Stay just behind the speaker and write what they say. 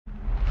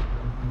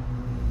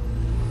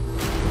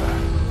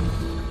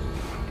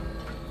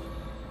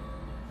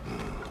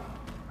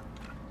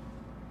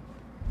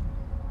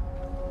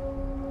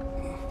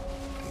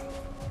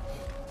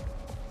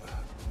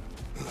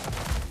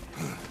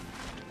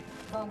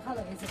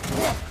Valhalla is a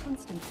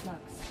constant flux.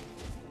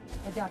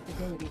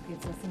 Adaptability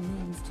gives us a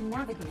means to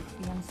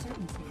navigate the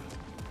uncertainty.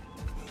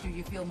 Do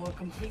you feel more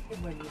complete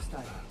than when you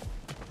started?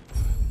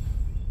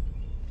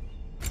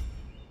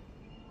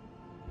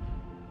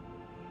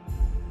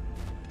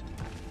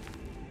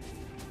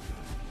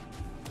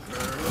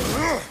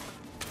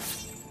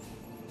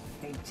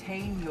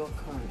 Maintain your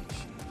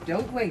courage.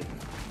 Don't waver.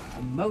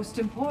 And most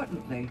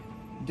importantly,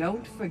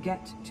 don't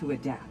forget to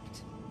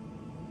adapt.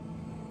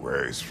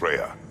 Where is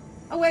Freya?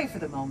 Away for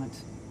the moment.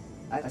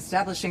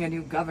 Establishing a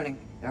new governing.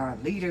 There are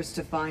leaders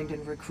to find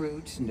and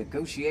recruit,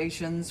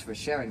 negotiations for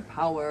sharing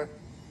power.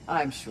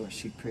 I'm sure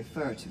she'd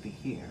prefer to be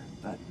here,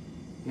 but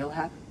you'll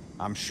have...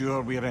 I'm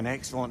sure we're in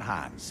excellent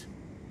hands.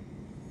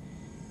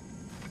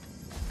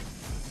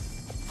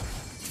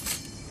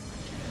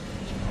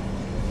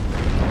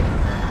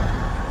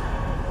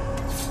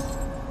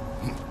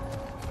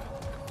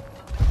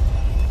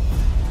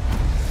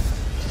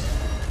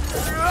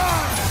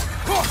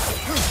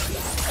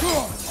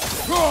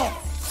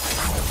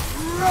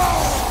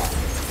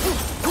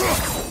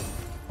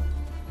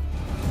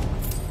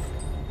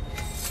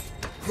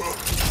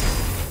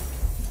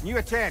 New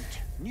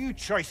attempt, new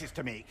choices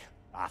to make.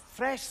 A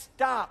fresh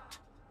start.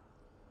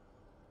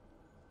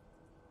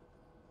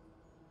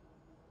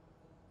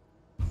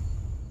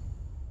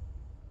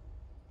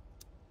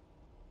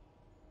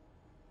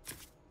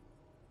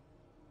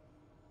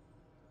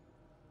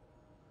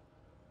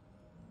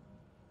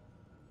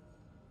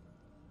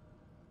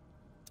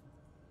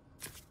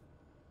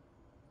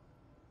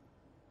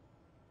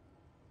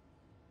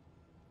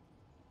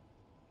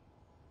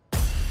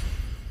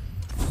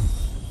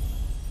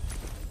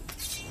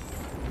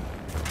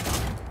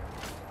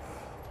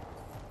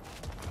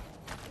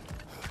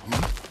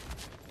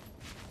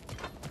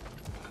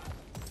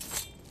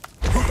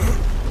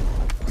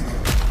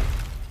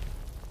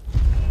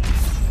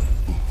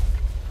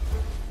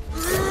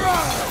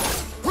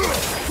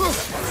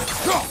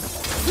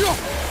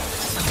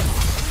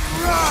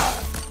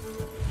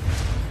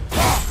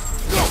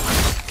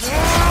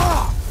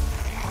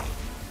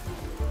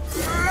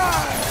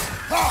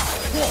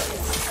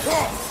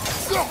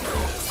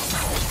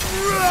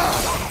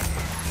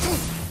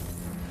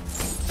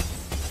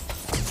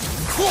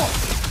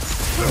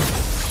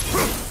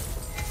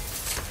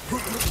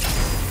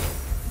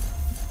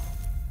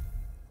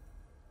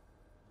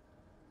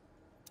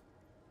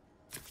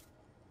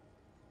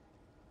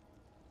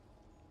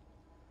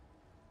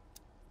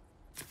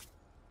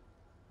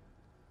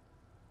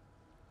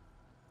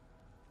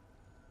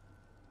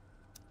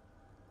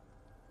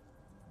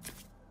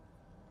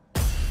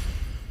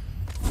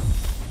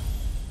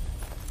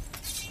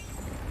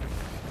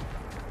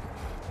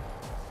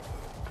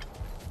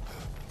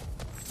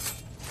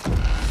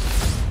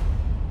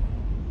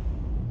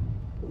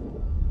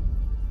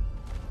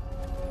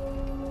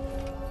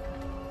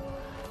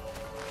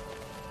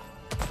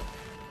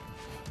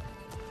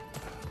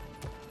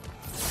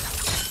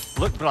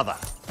 Look, brother,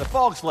 the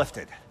fog's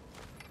lifted.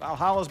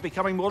 Valhalla's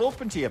becoming more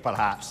open to you,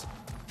 perhaps.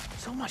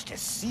 So much to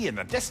see in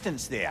the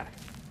distance there.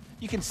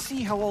 You can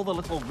see how all the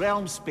little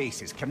realm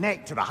spaces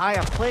connect to the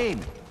higher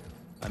plane.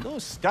 And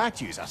those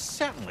statues are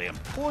certainly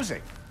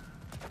imposing.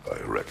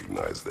 I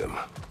recognize them.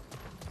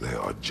 They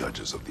are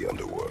judges of the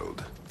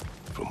underworld,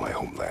 from my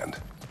homeland.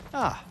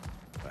 Ah,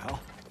 well,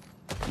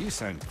 you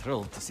sound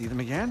thrilled to see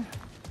them again.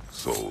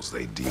 Souls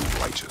they deemed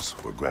righteous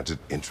were granted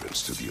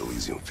entrance to the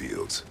Elysian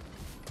Fields.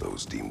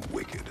 Those deemed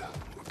wicked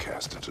were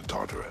cast into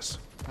Tartarus.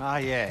 Ah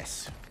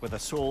yes, where the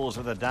souls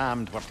of the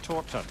damned were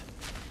tortured.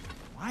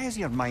 Why has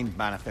your mind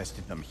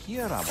manifested them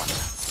here, I wonder?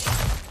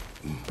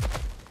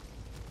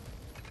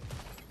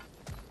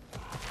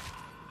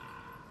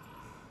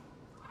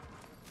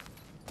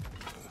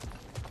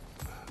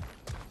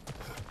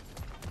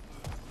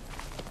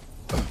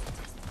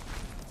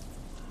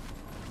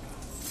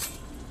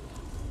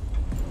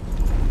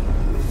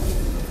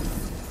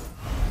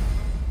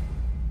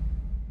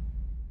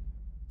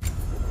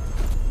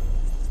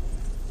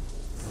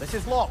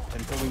 This is locked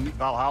until we meet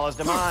Valhalla's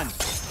demand.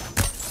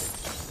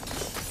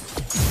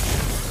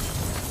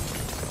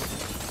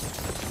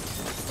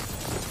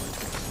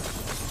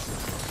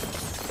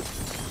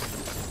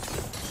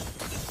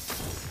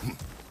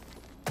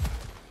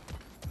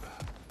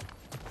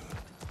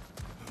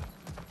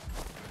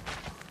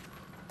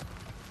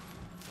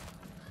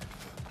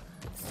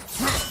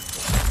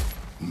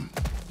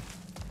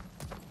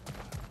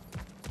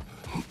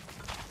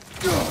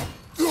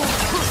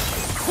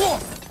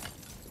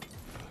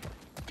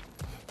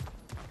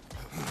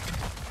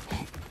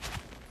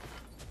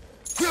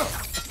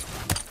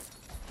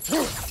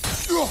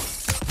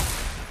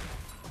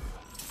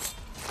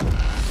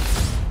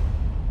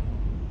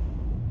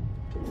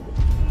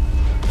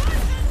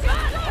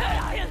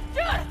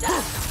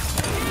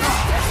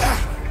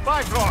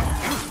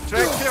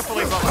 Tread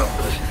carefully, brother.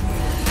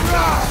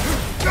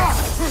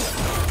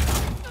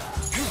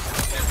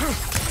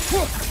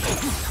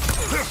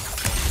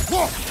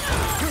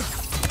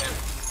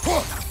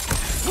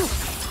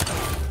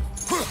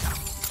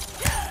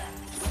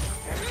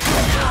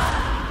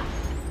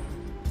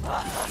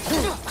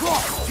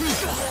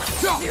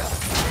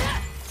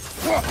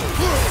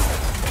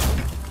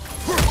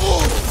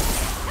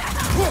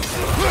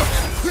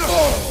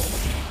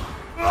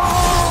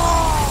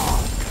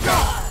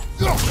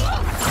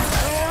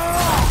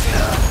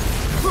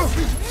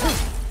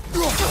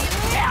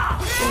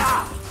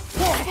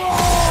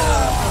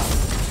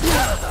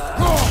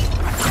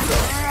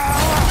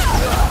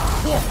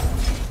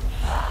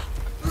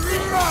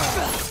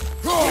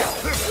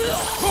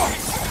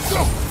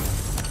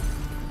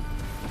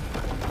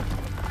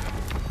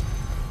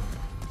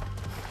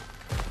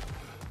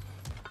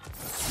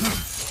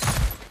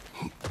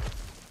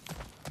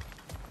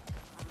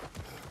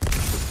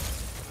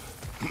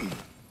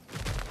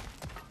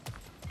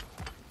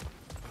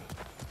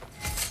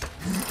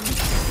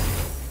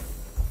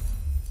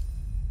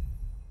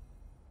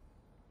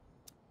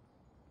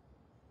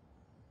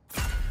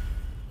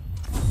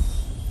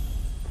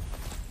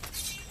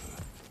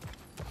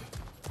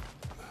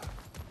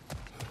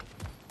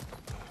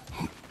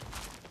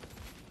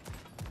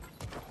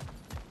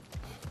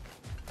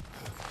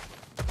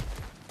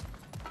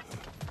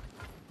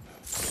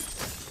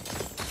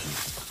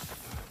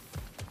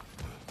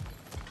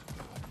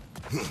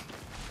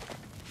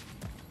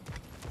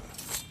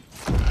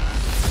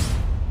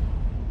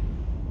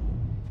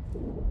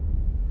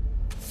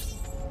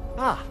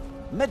 Ah,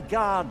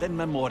 Midgard in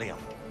memoriam.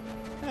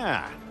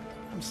 Ah,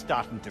 I'm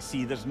starting to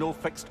see there's no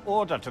fixed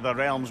order to the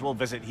realms we'll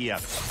visit here.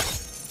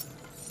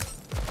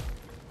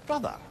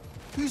 Brother,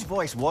 whose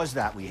voice was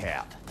that we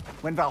heard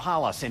when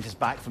Valhalla sent us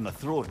back from the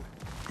throne?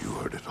 You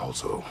heard it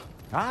also.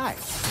 Aye.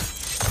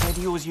 Said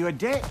he owes you a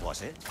debt,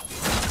 was it?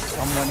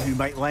 Someone who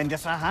might lend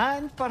us a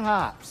hand,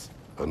 perhaps?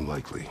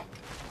 Unlikely.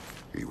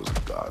 He was a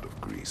god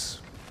of Greece,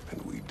 and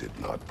we did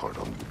not part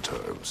on good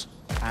terms.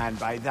 And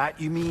by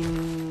that you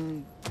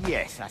mean...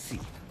 Yes, I see.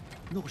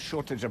 No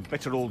shortage of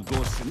bitter old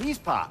ghosts in these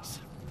parts.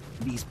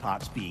 These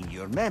parts being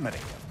your memory,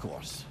 of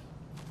course.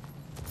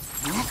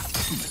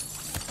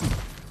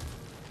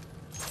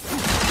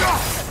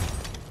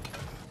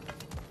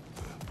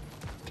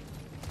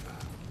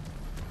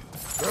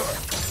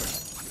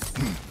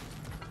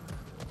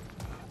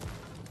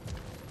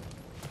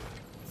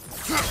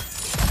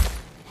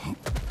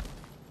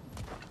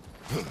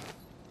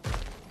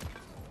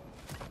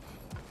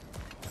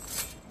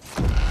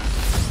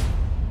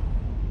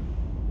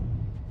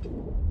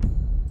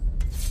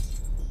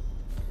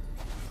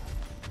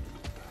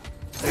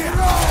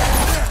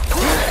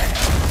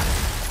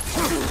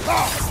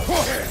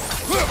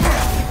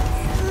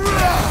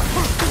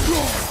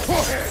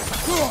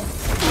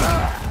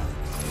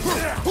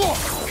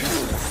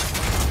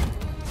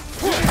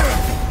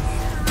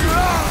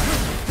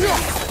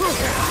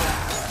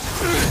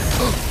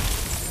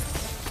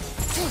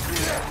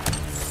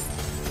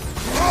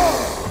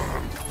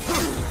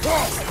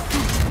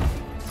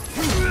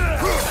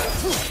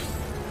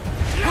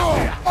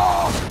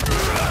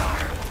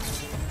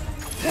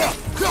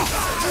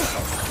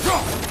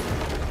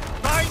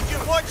 Mind you,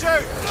 watch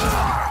out!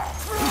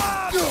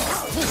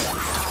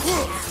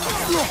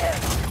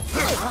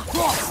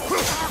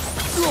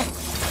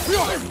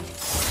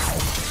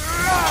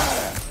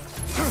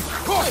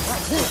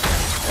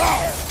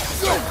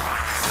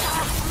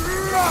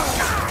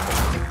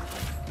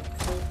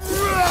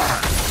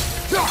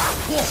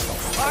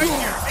 Mind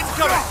you,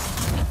 incoming!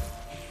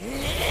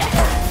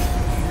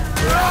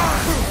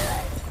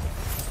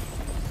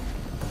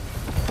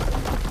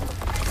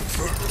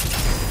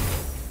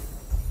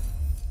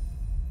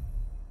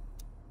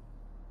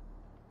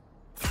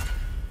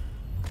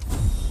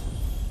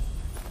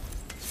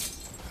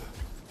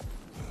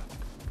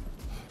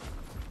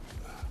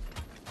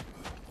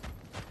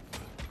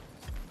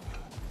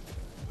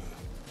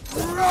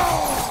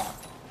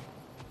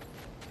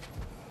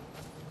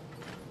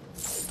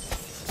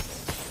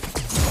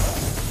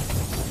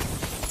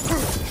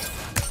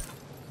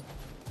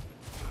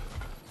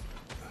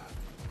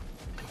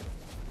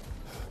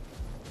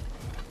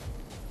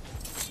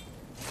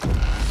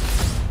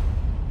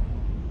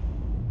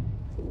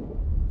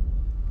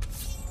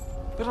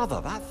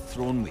 Brother, that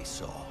throne we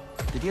saw,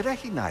 did you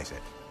recognize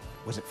it?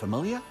 Was it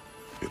familiar?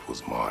 It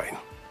was mine.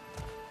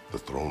 The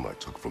throne I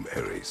took from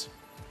Ares.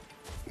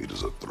 It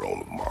is a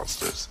throne of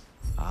monsters.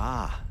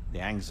 Ah, the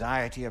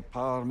anxiety of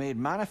power made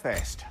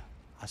manifest.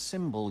 A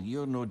symbol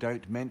you're no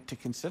doubt meant to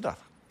consider.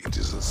 It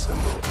is a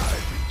symbol I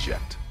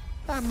reject.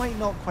 That might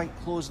not quite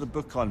close the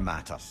book on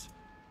matters.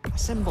 A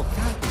symbol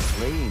can't be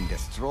slain,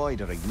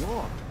 destroyed, or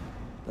ignored.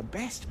 The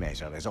best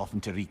measure is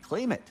often to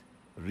reclaim it,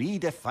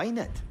 redefine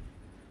it.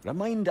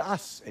 Remind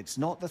us it's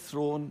not the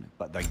throne,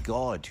 but the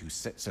god who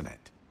sits in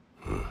it.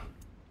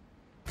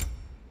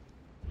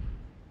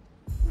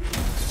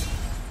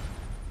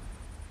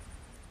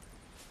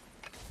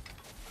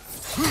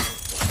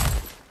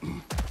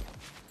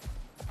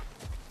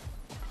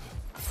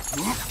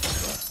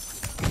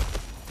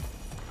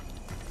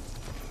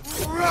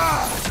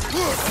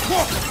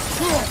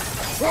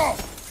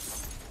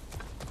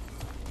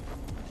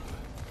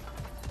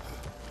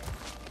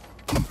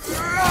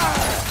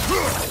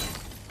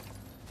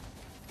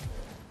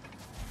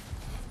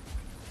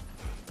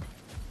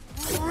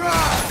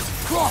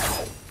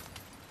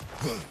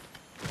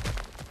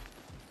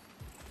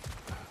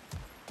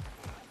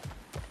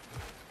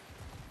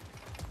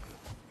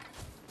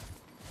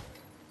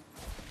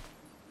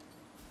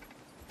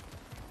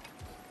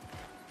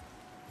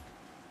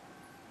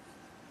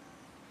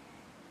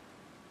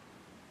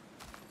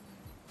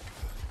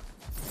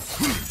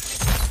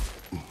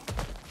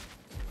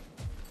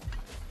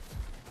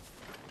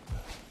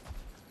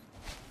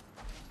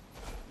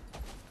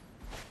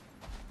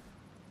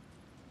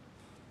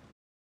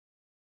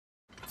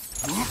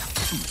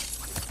 Behind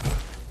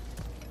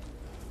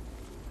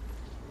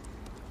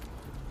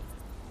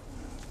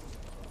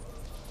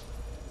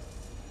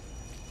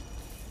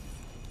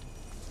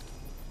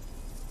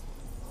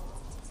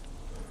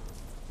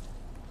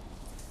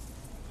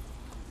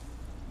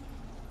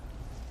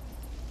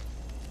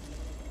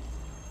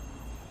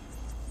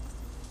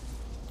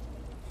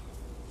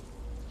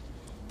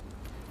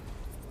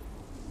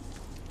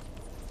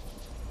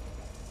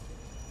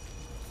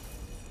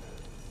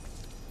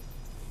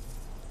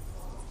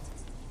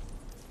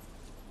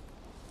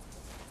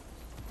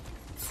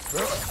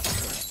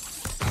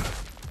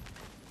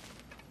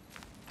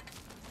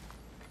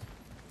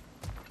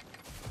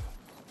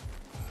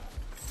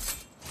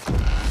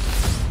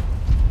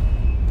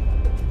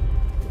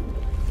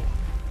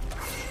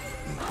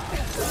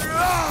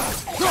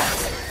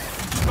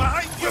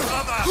you,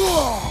 brother!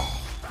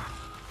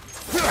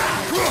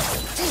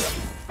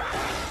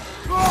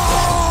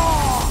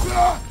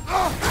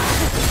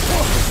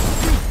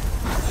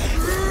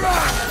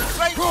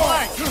 Right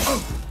flank!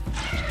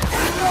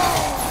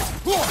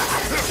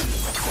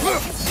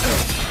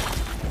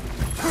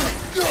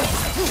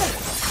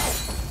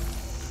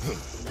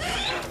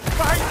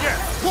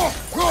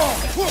 Behind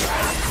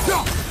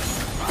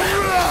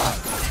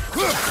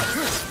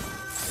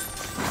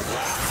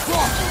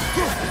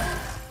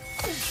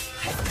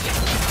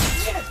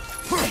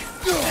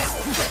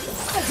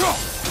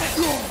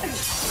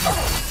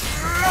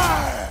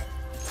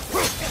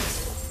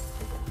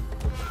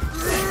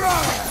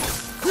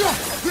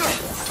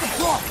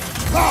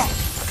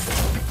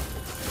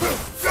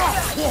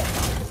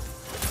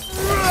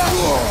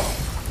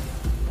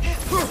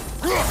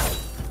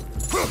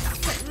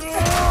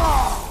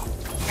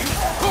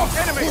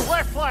enemy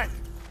left flank!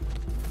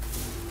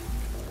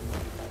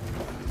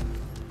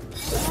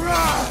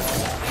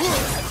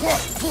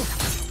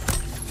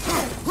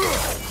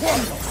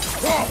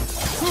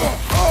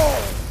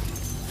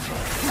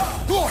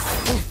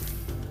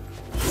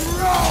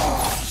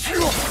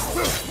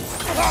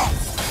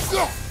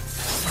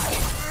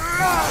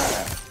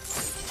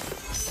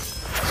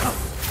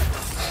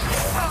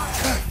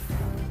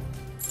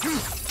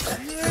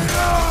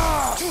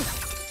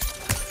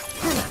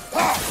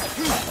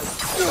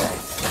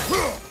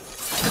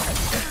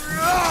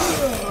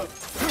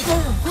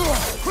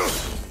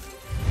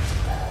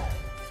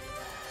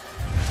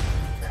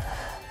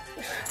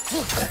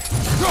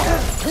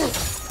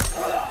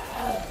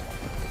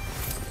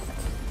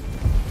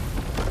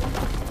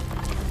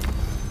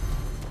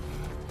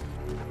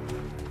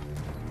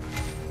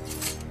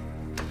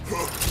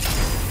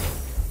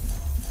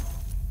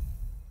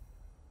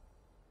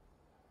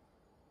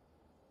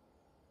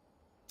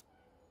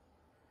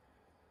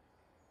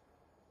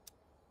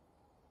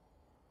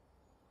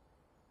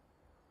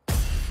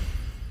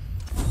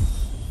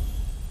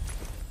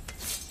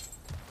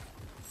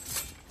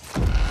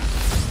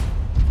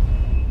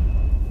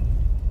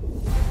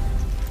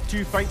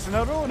 Two fights in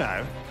a row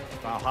now.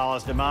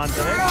 Valhalla's demands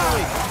are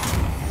escalating.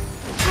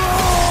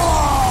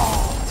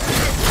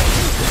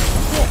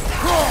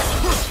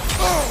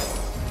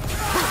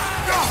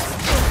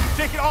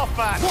 Take it off,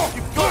 man!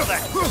 You've got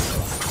this!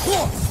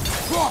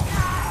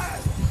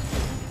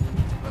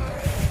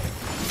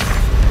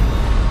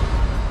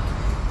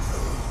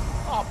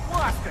 Oh,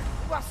 blast it!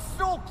 We're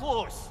so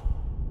close!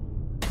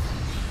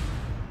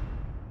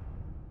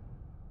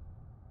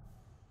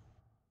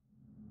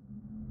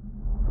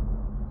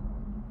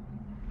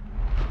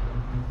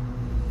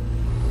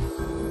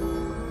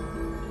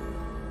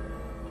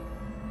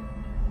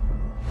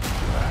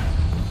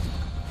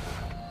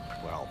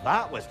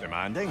 That was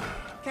demanding.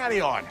 Carry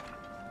on.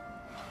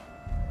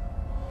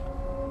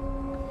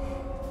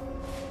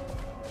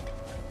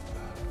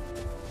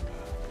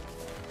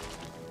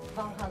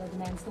 Valhalla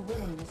demands the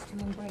willingness to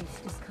embrace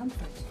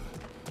discomfort.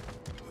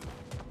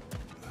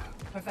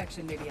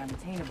 Perfection may be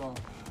unattainable,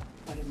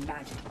 but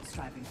imagine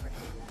striving for it.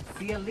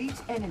 The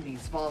elite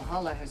enemies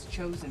Valhalla has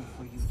chosen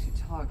for you to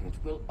target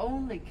will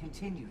only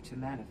continue to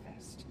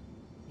manifest.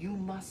 You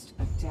must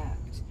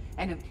adapt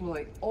and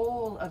employ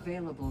all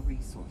available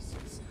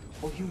resources,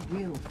 or you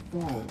will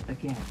fall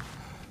again.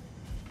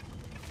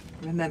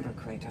 Remember,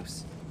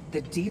 Kratos,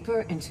 the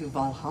deeper into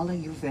Valhalla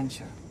you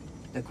venture,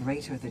 the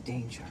greater the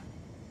danger.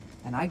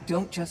 And I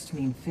don't just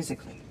mean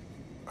physically.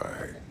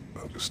 I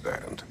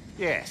understand.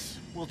 Yes,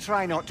 we'll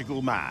try not to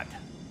go mad.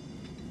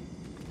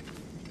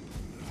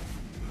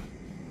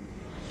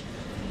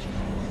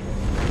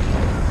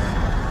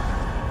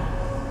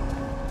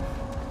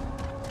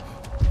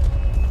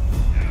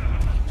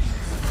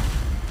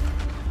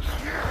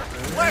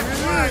 Left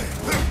flank!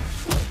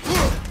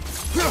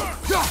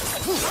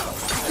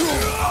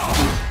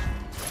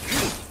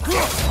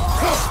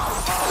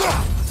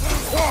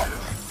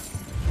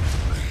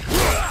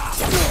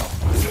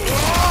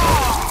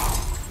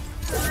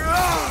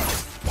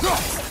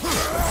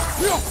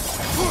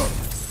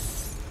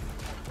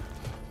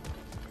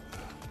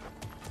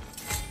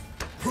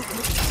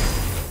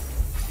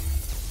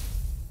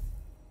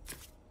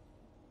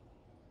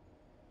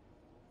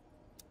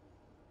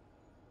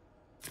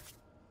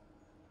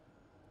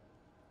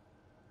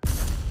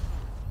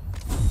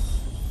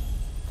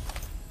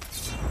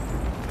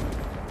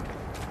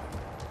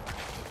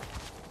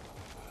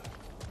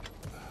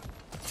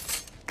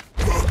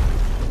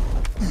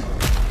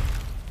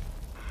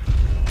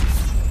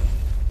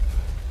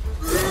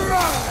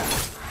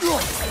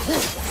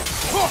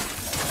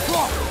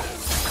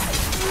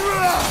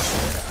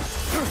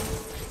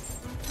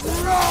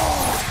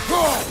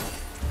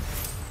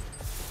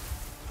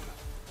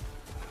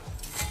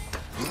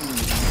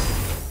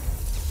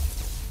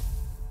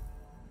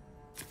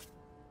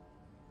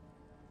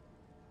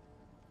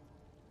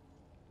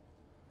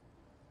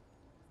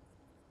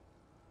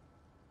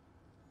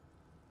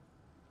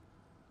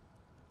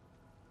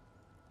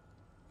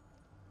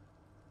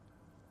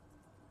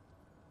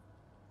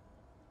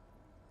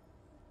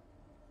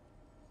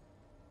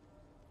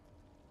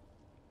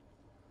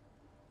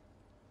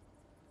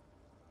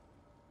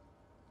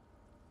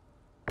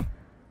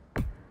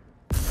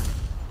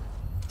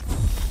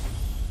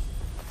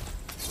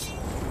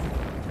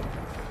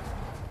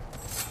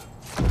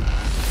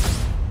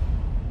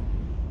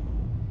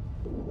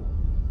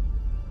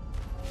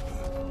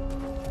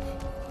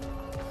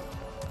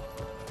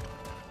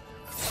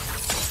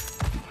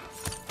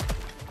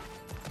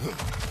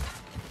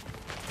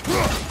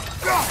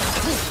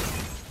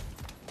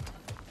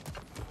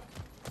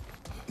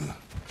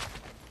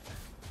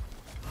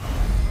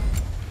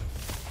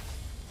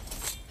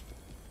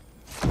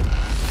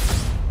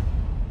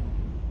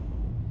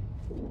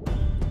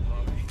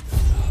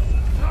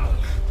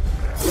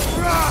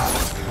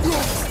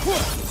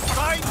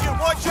 Behind you,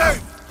 watch out!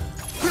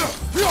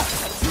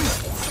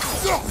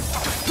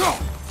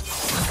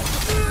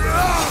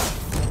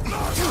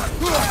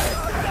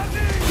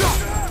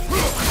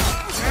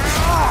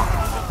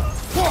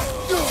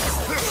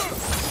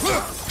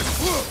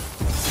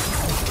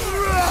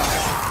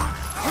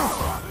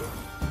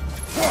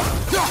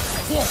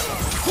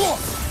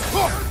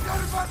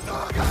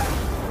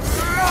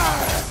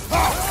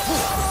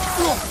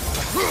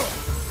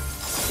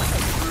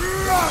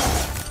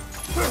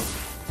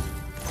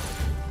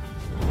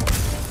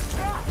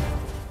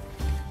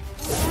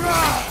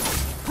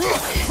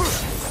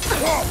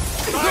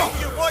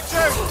 Behind you, watch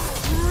out!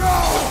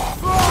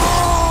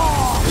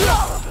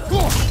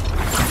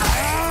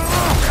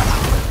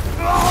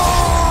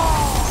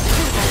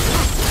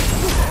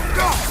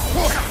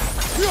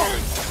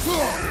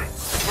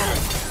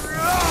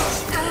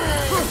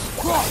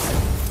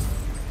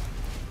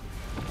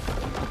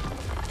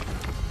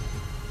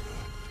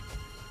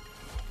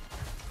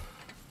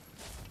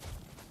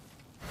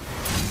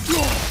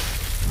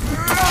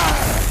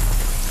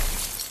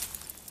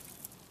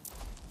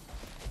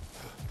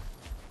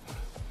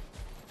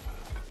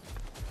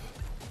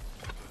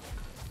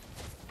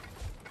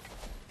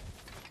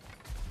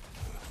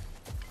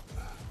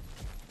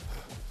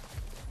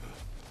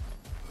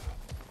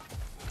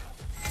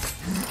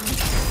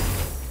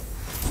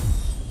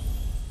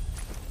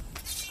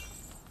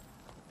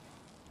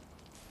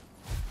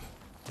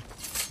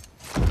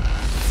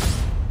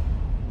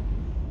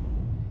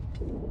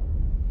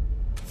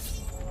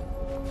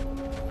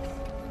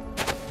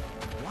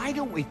 Why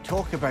don't we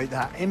talk about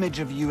that image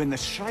of you in the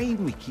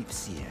shrine we keep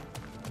seeing?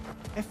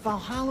 If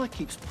Valhalla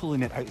keeps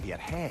pulling it out of your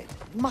head,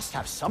 it must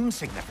have some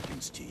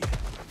significance to you.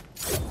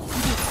 Could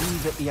it be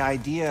that the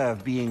idea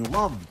of being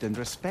loved and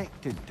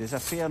respected is a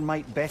fair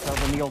mite better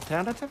than the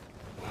alternative?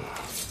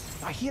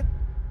 I hear...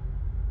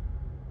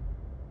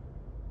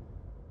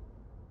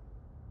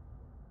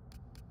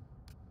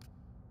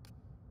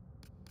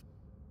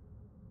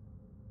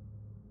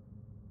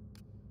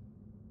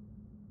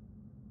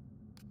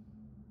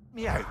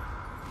 me out.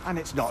 And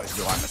it's not as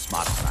though I'm the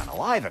smartest man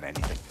alive or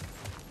anything.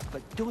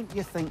 But don't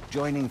you think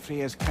joining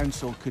Freya's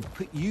council could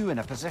put you in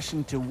a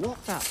position to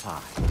walk that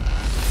path?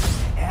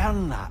 To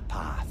earn that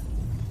path?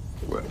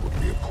 Well, it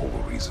would be a poor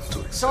reason to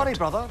accept. Sorry,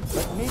 brother,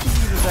 but maybe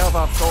we reserve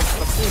our thoughts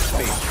for safe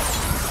space.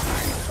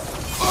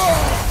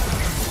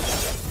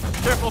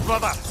 Careful,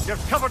 brother. You're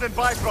covered in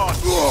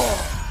Bifrost.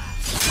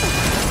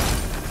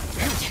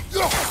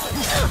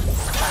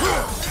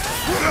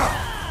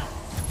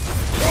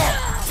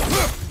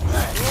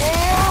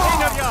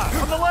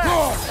 On the left!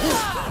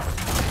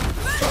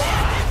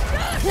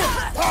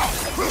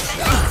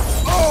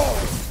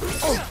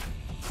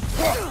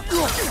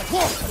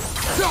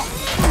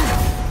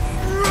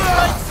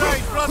 Right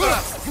side, brother!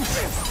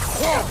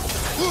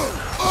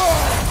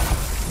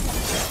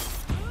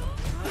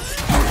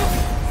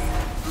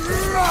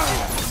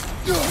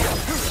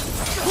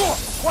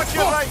 Watch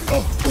your right!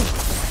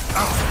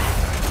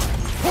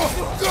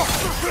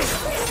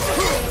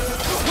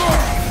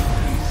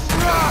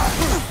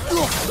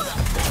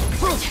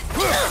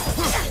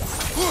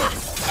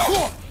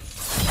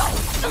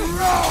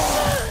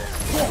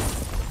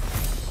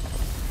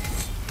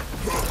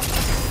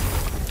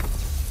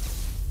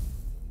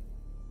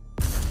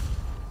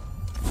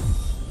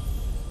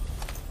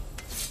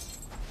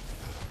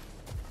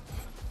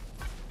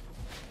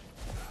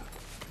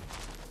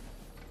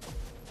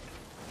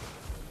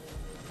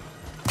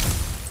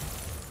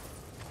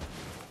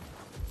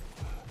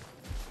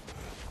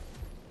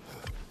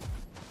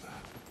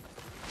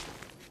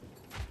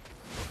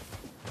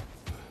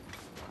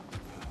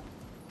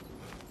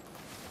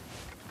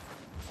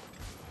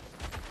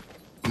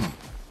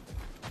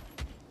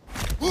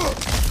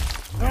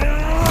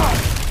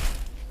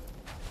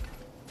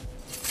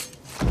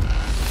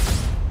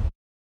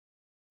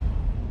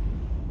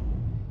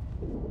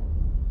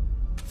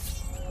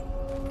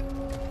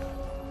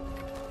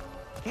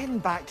 Getting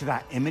back to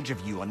that image of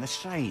you on the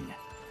shrine.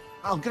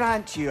 I'll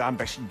grant you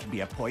ambition can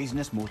be a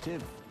poisonous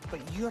motive, but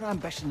your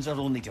ambitions are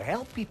only to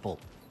help people,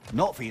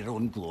 not for your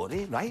own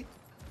glory, right?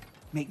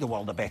 Make the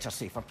world a better,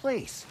 safer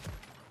place.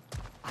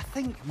 I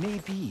think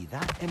maybe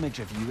that image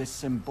of you is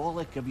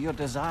symbolic of your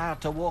desire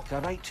to walk a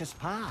righteous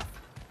path.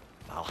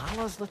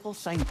 Valhalla's little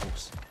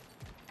signpost.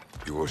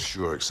 You are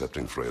sure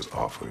accepting Freya's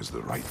offer is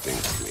the right thing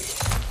for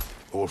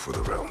me? Or for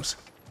the realms?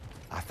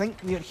 I think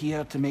we're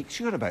here to make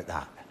sure about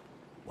that,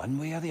 one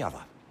way or the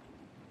other.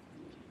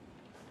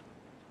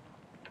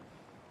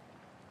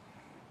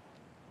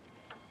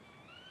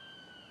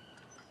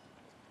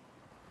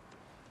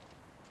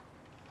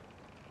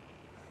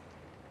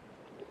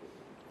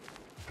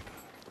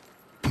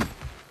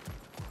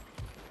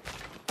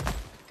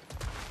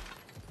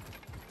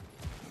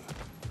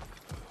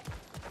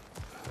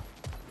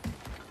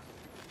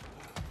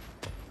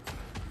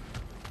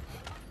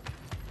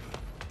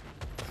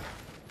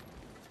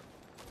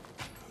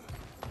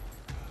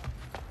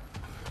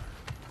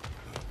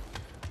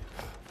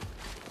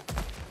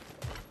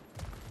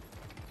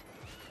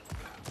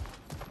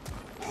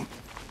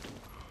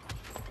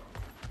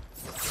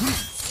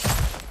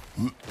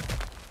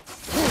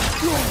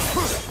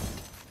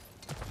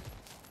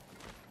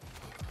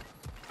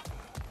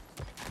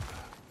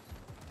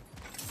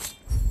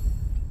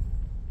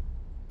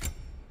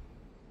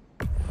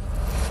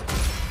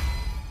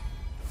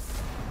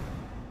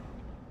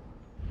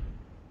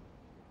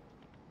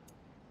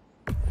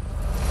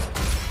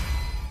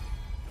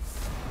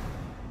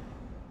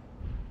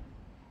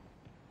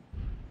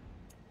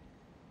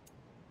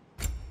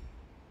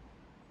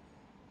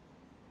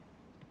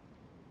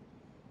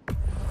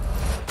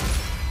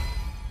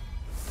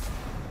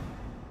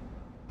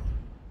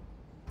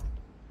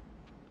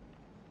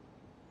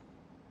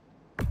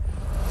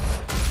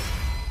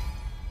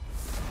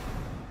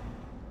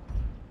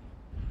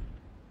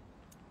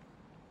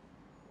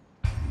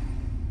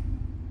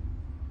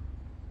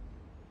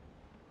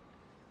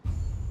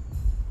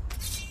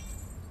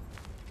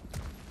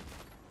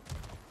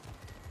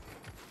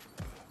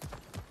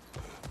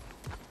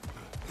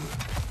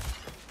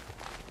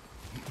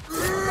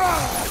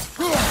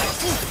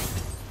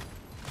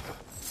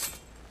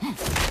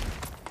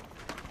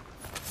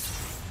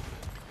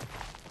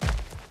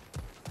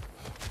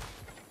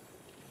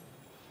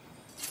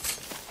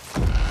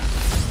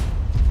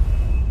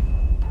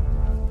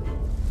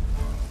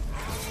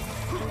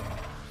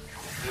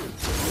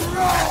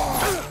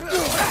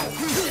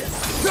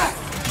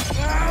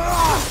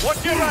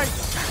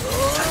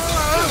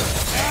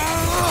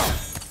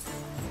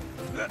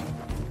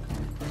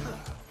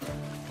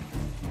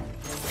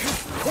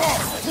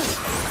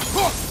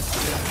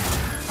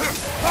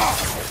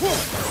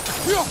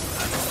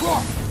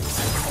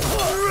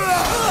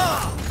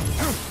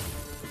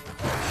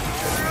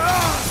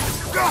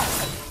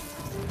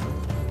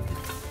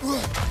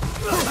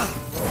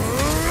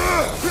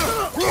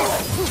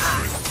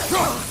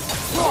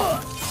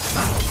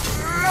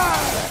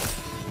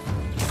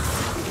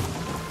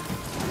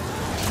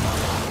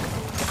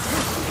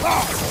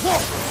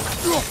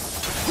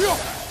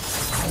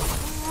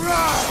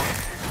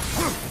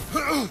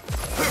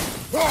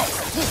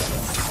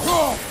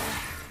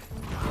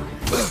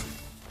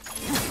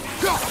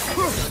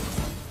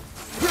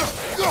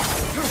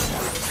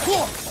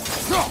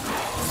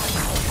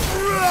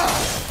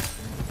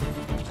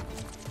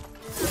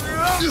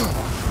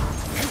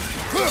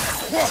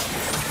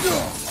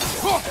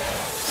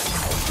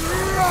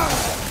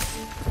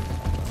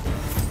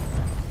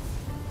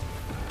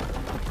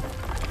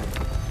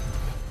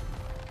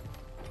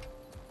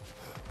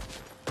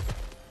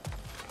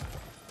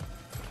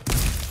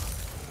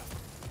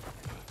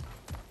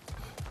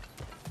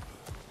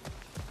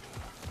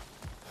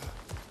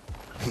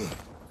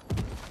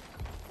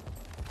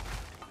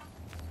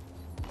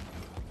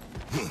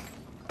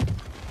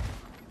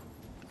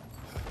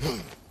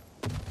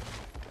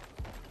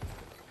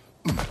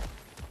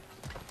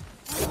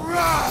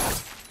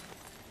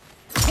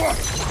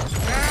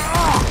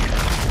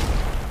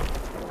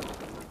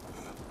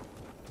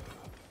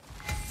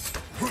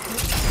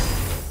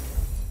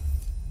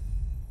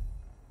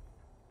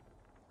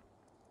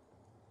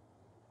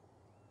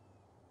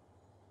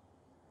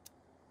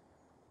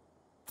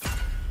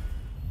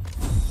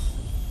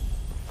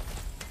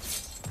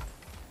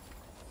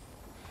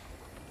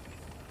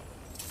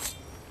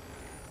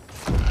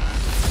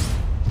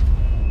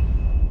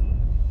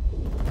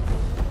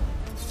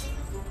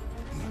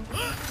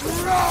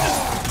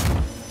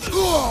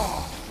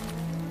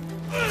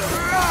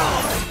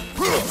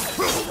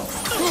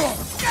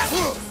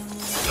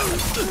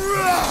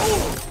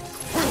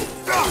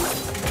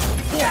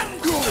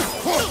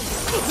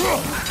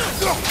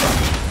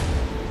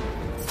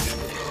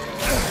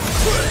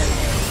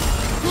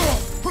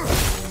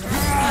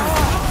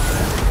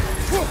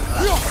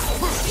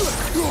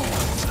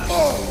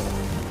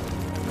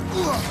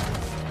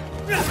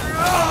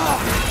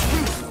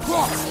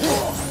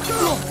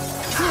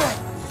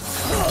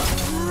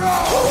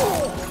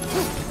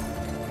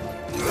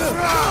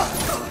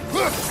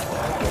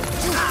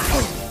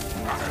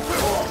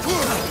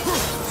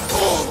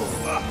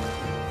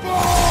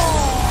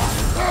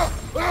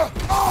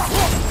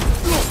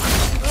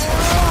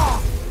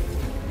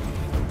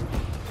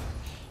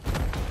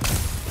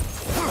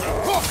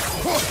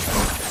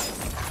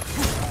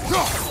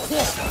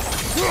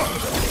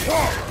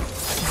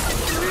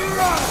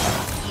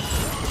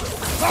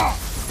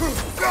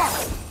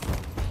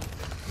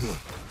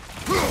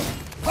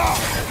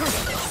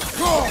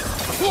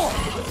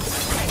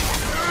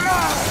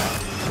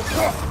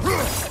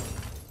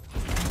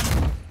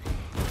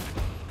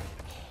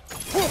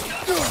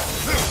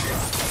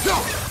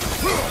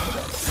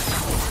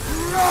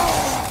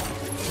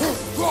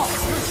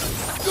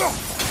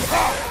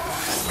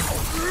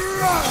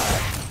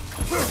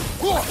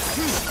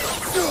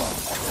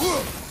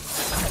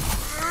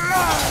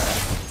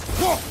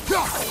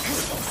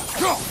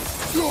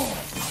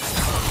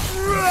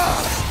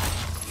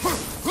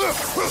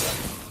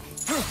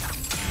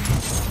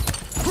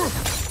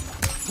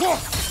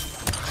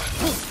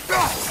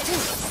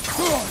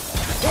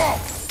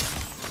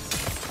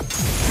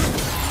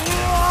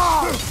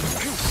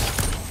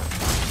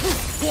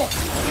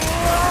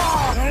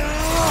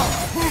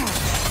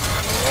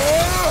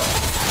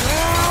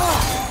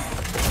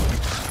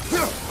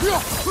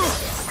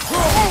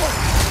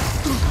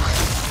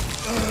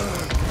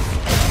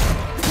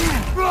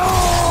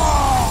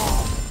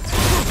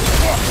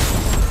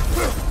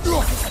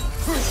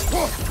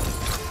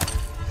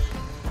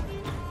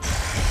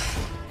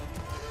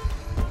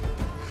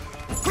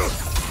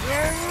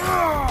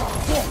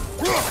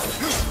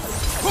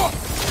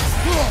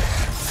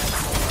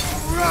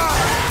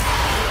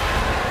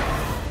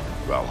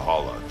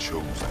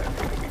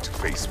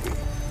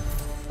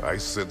 I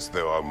sense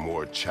there are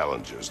more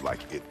challengers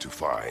like it to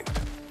find.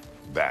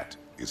 That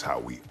is how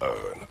we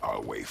earn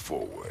our way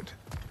forward.